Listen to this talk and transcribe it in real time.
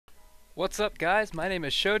What's up, guys? My name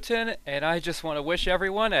is Shoten, and I just want to wish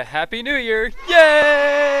everyone a Happy New Year!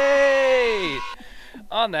 Yay!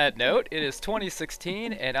 On that note, it is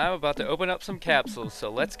 2016, and I'm about to open up some capsules,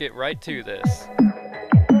 so let's get right to this.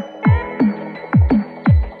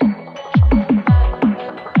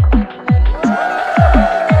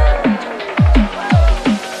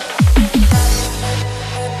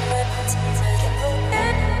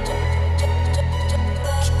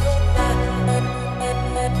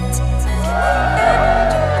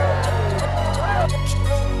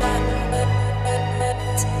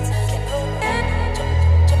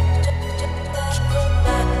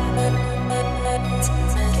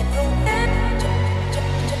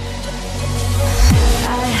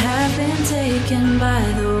 Taken by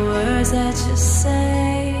the words that you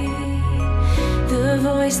say, the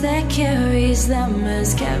voice that carries them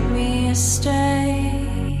has kept me astray.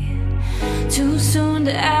 Too soon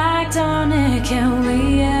to act on it, can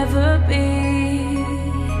we ever be?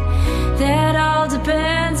 That all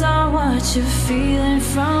depends on what you're feeling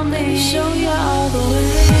from me. Let me show you all the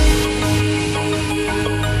way.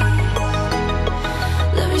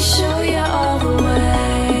 Let me show you all the way.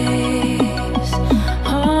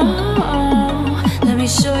 Let me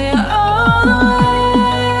show you all the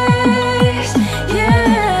ways,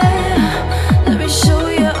 yeah. Let me show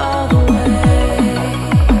you all the ways.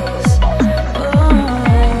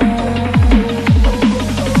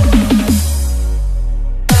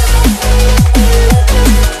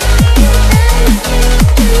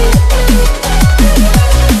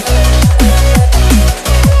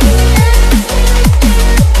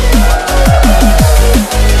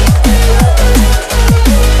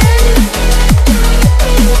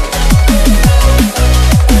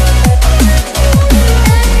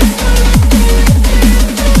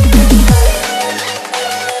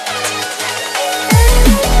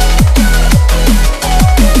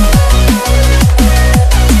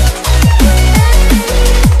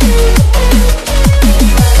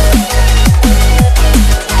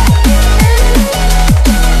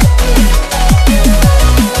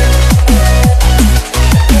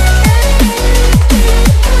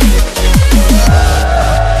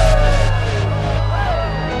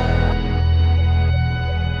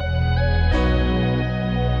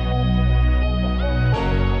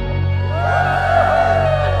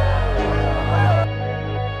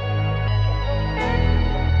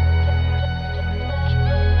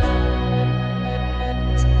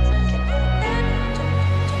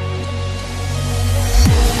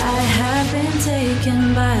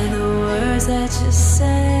 Taken by the words that you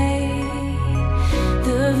say,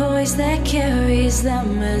 the voice that carries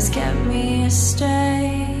them has kept me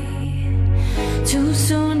astray. Too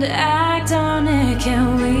soon to act on it,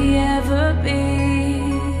 can we ever be?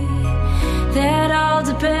 That all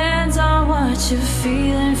depends on what you're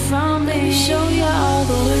feeling from me. Let me show you all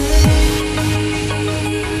the way.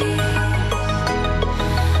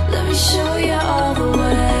 Let me show you all the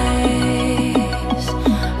way.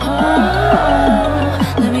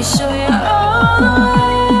 Let me show you all the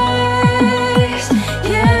ways,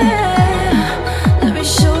 yeah. Let me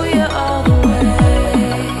show you all the ways.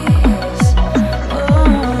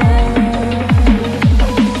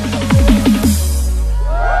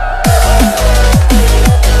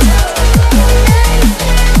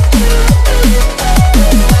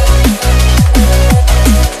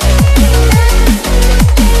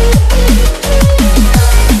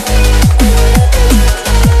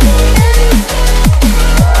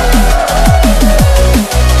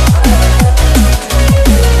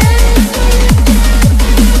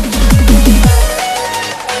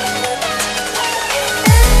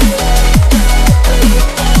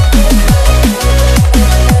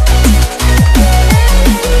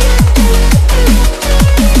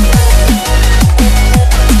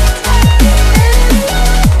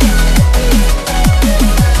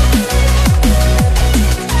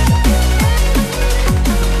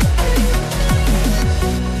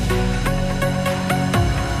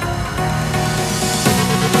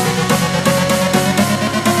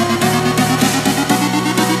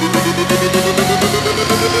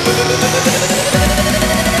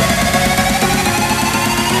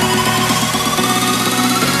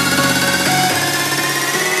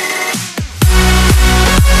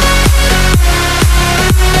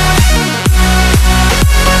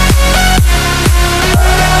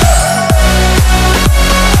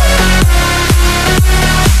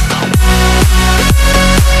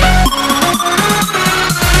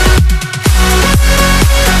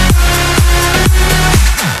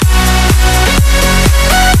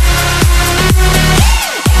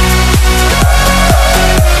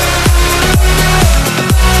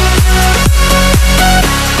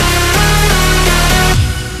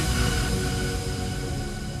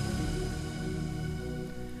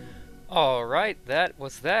 that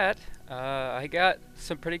was that. I got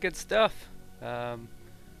some pretty good stuff.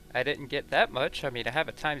 I didn't get that much. I mean, I have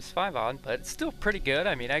a ×5 on, but it's still pretty good.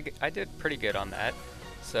 I mean, I did pretty good on that.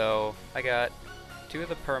 So I got 2 of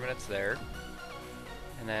the permanents there.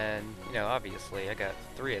 And then, you know, obviously I got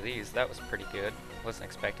 3 of these. That was pretty good. Wasn't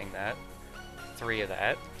expecting that. 3 of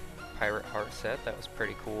that. Pirate Heart set. That was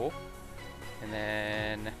pretty cool. And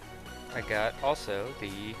then I got also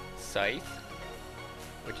the Scythe,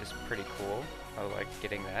 which is pretty cool. I like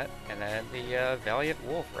getting that. And then the Valiant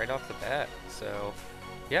Wolf right off the bat. So,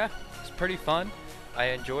 yeah, it's pretty fun. I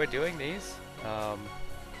enjoy doing these. And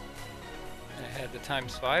I had the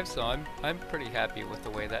 ×5, so I'm pretty happy with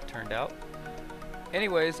the way that turned out.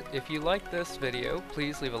 Anyways, if you like this video,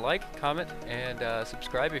 please leave a like, comment, and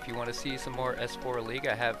subscribe if you want to see some more S4 League.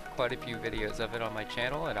 I have quite a few videos of it on my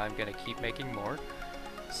channel, and I'm going to keep making more.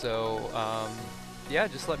 So, yeah,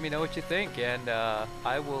 just let me know what you think, and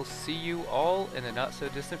I will see you all in the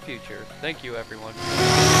not-so-distant future. Thank you, everyone.